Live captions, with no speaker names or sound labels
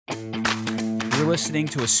You're listening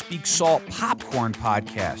to a Speak Salt Popcorn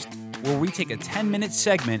podcast, where we take a 10-minute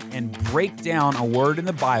segment and break down a word in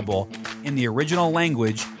the Bible in the original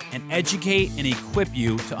language and educate and equip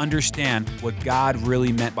you to understand what God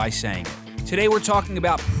really meant by saying it. Today we're talking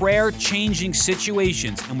about prayer-changing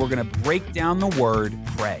situations, and we're going to break down the word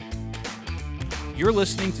pray. You're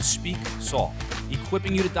listening to Speak Salt,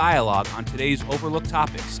 equipping you to dialogue on today's overlooked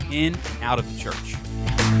topics in and out of the church.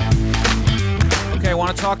 Okay, I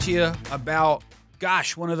want to talk to you about,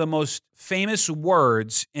 one of the most famous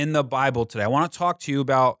words in the Bible today. I want to talk to you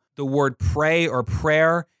about the word pray or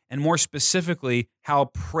prayer, and more specifically, how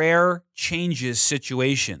prayer changes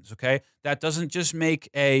situations, okay? That doesn't just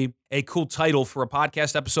make a cool title for a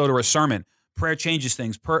podcast episode or a sermon. Prayer changes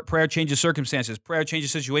things. Prayer changes circumstances. Prayer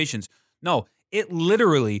changes situations. No,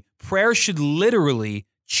 prayer should literally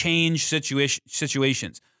change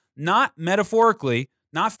situations. Not metaphorically,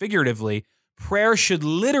 not figuratively. Prayer should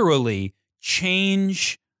literally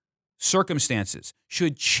change circumstances,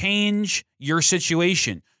 should change your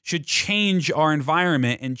situation, should change our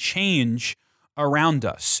environment and change around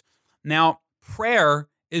us. Now, prayer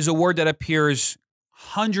is a word that appears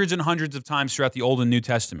hundreds and hundreds of times throughout the Old and New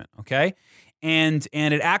Testament, okay? And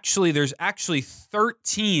there's actually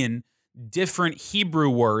 13 different Hebrew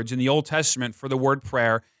words in the Old Testament for the word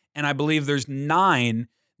prayer, and I believe there's 9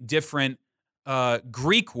 different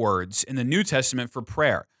Greek words in the New Testament for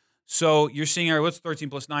prayer. So you're seeing, what's 13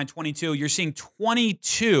 plus 9, 22? You're seeing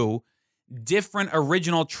 22 different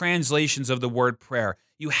original translations of the word prayer.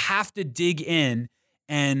 You have to dig in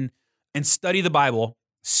and study the Bible,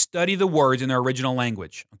 study the words in their original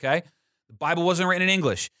language, okay? The Bible wasn't written in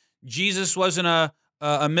English. Jesus wasn't a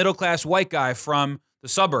middle-class white guy from the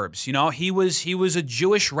suburbs, you know? He was a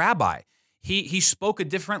Jewish rabbi. He spoke a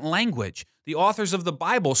different language. The authors of the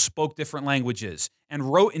Bible spoke different languages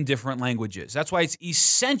and wrote in different languages. That's why it's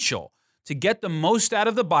essential to get the most out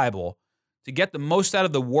of the Bible, to get the most out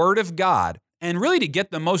of the Word of God, and really to get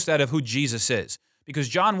the most out of who Jesus is. Because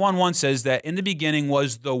John 1:1 says that in the beginning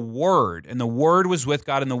was the Word, and the Word was with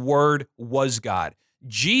God, and the Word was God.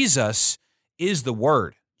 Jesus is the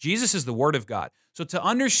Word. Jesus is the Word of God. So to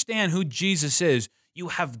understand who Jesus is, you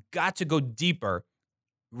have got to go deeper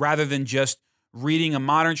rather than just reading a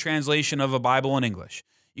modern translation of a Bible in English.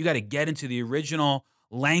 You got to get into the original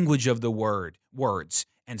language of the words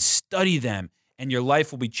and study them, and your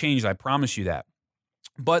life will be changed. I promise you that.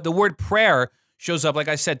 But the word prayer shows up, like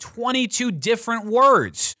I said, 22 different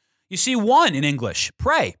words. You see one in English,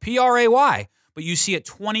 pray, P-R-A-Y, but you see it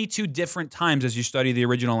 22 different times as you study the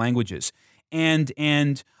original languages. And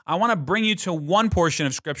I want to bring you to one portion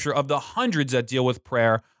of Scripture of the hundreds that deal with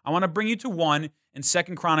prayer. I want to bring you to one in 2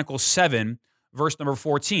 Chronicles 7, verse number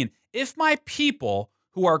 14. If my people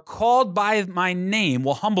who are called by my name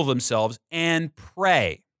will humble themselves and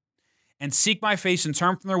pray and seek my face and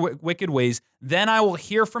turn from their wicked ways, then I will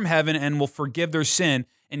hear from heaven and will forgive their sin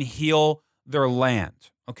and heal their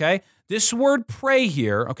land. Okay? This word pray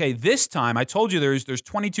here, okay, this time, I told you there's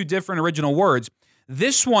 22 different original words.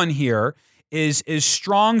 This one here is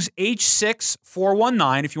Strong's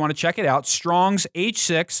H6419, if you want to check it out, Strong's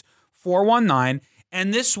H6419,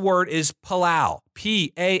 and this word is palal,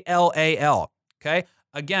 P-A-L-A-L, okay?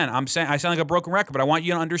 Again, I sound like a broken record, but I want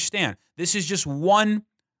you to understand, this is just one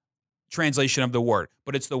translation of the word,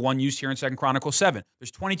 but it's the one used here in 2 Chronicles 7.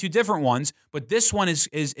 There's 22 different ones, but this one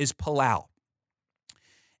is palal.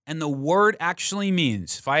 And the word actually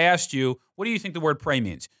means, if I asked you, what do you think the word pray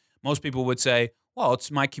means? Most people would say, well,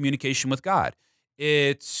 it's my communication with God.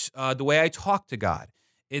 It's the way I talk to God.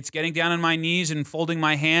 It's getting down on my knees and folding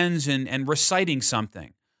my hands and reciting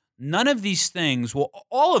something. None of these things,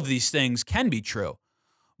 all of these things can be true.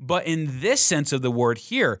 But in this sense of the word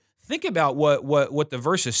here, think about what the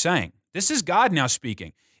verse is saying. This is God now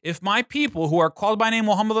speaking. If my people who are called by name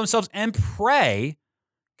will humble themselves and pray,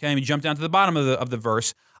 okay, let me jump down to the bottom of the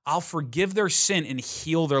verse, I'll forgive their sin and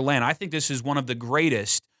heal their land. I think this is one of the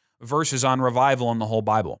greatest verses on revival in the whole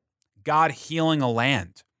Bible. God healing a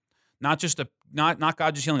land. Not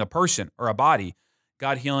God just healing a person or a body,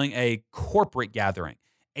 God healing a corporate gathering,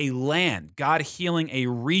 a land, God healing a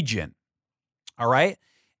region. All right?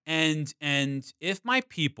 And if my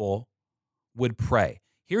people would pray,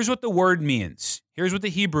 here's what the word means. Here's what the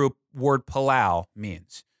Hebrew word palal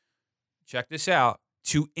means. Check this out.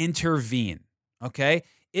 To intervene. Okay?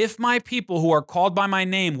 If my people who are called by my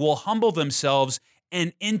name will humble themselves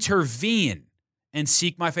and intervene and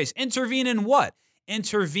seek my face. Intervene in what?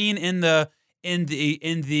 Intervene in the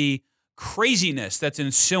craziness that's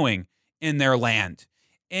ensuing in their land,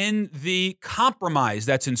 in the compromise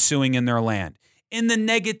that's ensuing in their land, in the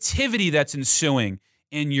negativity that's ensuing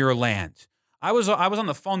in your land. I was on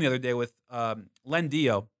the phone the other day with Len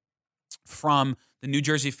Dio from the New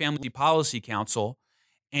Jersey Family Policy Council,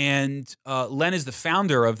 and Len is the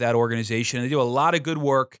founder of that organization, and they do a lot of good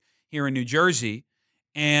work here in New Jersey.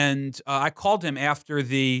 And I called him after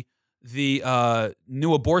the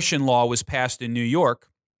new abortion law was passed in New York,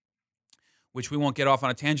 which we won't get off on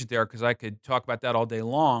a tangent there because I could talk about that all day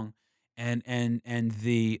long, and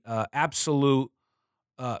the absolute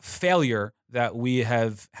failure that we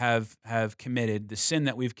have committed, the sin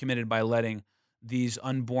that we've committed by letting these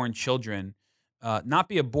unborn children not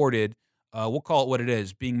be aborted. We'll call it what it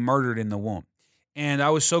is, being murdered in the womb. And I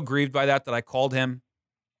was so grieved by that I called him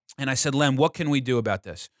and I said, Len, what can we do about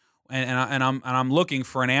this? And I'm looking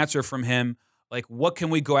for an answer from him. Like, what can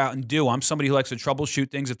we go out and do? I'm somebody who likes to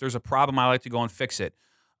troubleshoot things. If there's a problem, I like to go and fix it.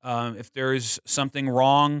 If there's something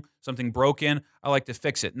wrong, something broken, I like to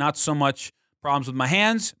fix it. Not so much problems with my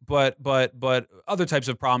hands, but other types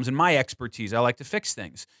of problems in my expertise. I like to fix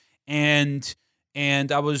things. And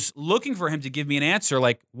I was looking for him to give me an answer,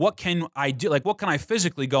 like, what can I do? Like, what can I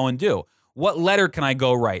physically go and do? What letter can I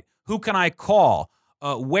go write? Who can I call?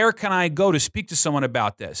 Where can I go to speak to someone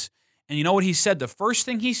about this? And you know what he said? The first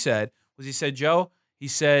thing he said was, he said, Joe, he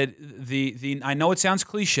said, I know it sounds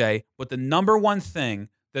cliche, but the number one thing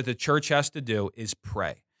that the church has to do is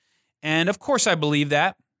pray. And of course I believe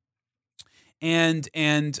that. And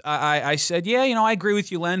I said, yeah, I agree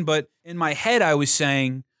with you, Len, but in my head I was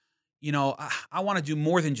saying, I want to do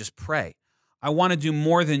more than just pray. I want to do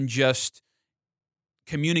more than just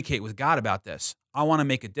communicate with God about this. I want to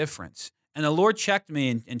make a difference. And the Lord checked me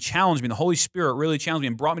and challenged me. The Holy Spirit really challenged me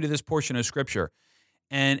and brought me to this portion of Scripture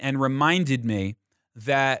and reminded me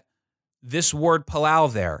that this word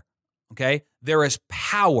palau there, okay, there is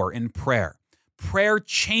power in prayer. Prayer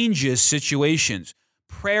changes situations.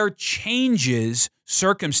 Prayer changes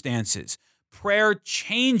circumstances. Prayer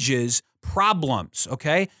changes problems,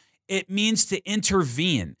 okay? It means to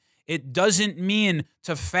intervene. It doesn't mean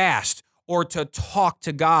to fast or to talk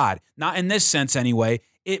to God. Not in this sense anyway.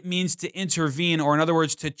 It means to intervene, or in other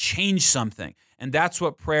words, to change something. And that's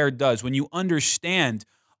what prayer does. When you understand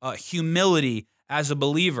humility as a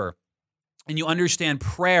believer, and you understand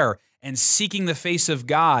prayer and seeking the face of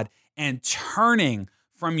God and turning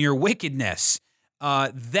from your wickedness,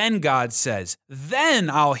 then God says, then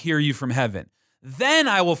I'll hear you from heaven. Then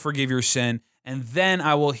I will forgive your sin, and then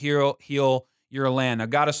I will heal your land. Now,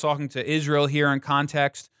 God is talking to Israel here in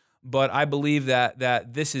context, but I believe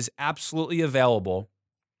that this is absolutely available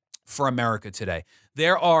for America today.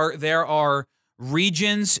 There are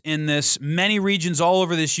regions in this, many regions all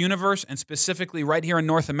over this universe, and specifically right here in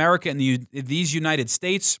North America, in these United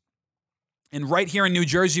States, and right here in New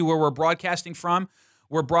Jersey, where we're broadcasting from.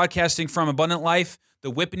 We're broadcasting from Abundant Life,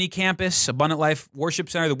 the Whippany campus, Abundant Life Worship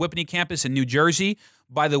Center, the Whippany campus in New Jersey.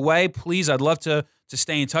 By the way, please, I'd love to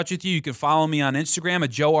stay in touch with you. You can follow me on Instagram at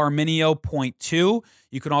joearminio.2.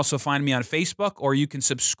 You can also find me on Facebook, or you can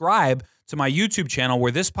subscribe to my YouTube channel,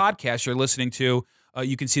 where this podcast you're listening to,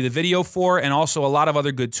 you can see the video for, and also a lot of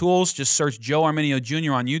other good tools. Just search Joe Arminio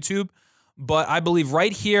Jr. on YouTube. But I believe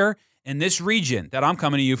right here in this region that I'm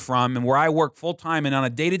coming to you from, and where I work full-time and on a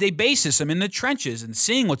day-to-day basis, I'm in the trenches and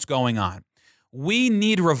seeing what's going on. We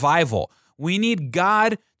need revival. We need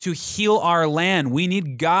God to heal our land. We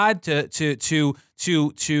need God to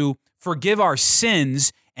forgive our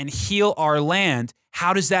sins and heal our land.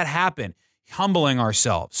 How does that happen? Humbling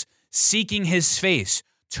ourselves, seeking His face,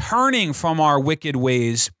 turning from our wicked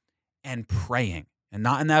ways, and praying. And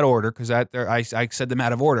not in that order, because I said them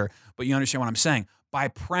out of order, but you understand what I'm saying. By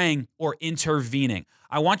praying or intervening.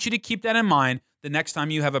 I want you to keep that in mind the next time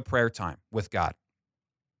you have a prayer time with God.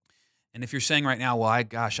 And if you're saying right now, well, I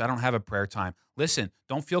don't have a prayer time. Listen,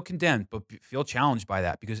 don't feel condemned, but feel challenged by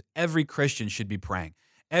that, because every Christian should be praying.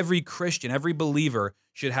 Every Christian, every believer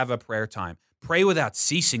should have a prayer time. Pray without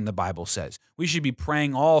ceasing, the Bible says. We should be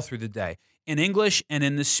praying all through the day, in English and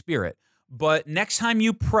in the Spirit. But next time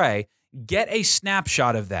you pray, get a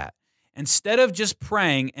snapshot of that. Instead of just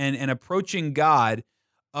praying and approaching God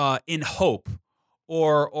in hope,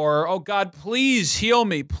 or oh God, please heal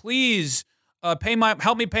me, please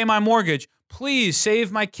help me pay my mortgage, please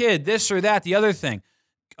save my kid, this or that, the other thing.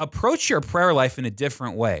 Approach your prayer life in a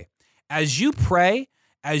different way. As you pray,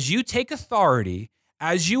 as you take authority,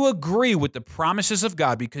 as you agree with the promises of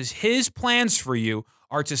God, because His plans for you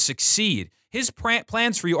are to succeed. His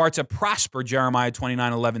plans for you are to prosper, Jeremiah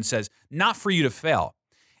 29:11 says, not for you to fail.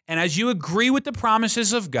 And as you agree with the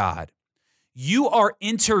promises of God, you are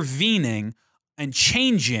intervening and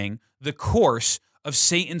changing the course of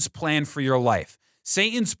Satan's plan for your life.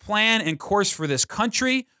 Satan's plan and course for this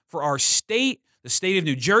country, for our state, the state of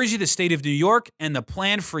New Jersey, the state of New York, and the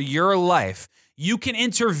plan for your life you can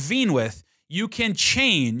intervene with, you can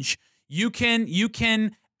change, you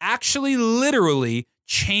can actually literally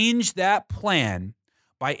change that plan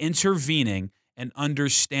by intervening and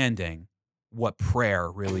understanding what prayer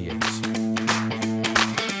really is.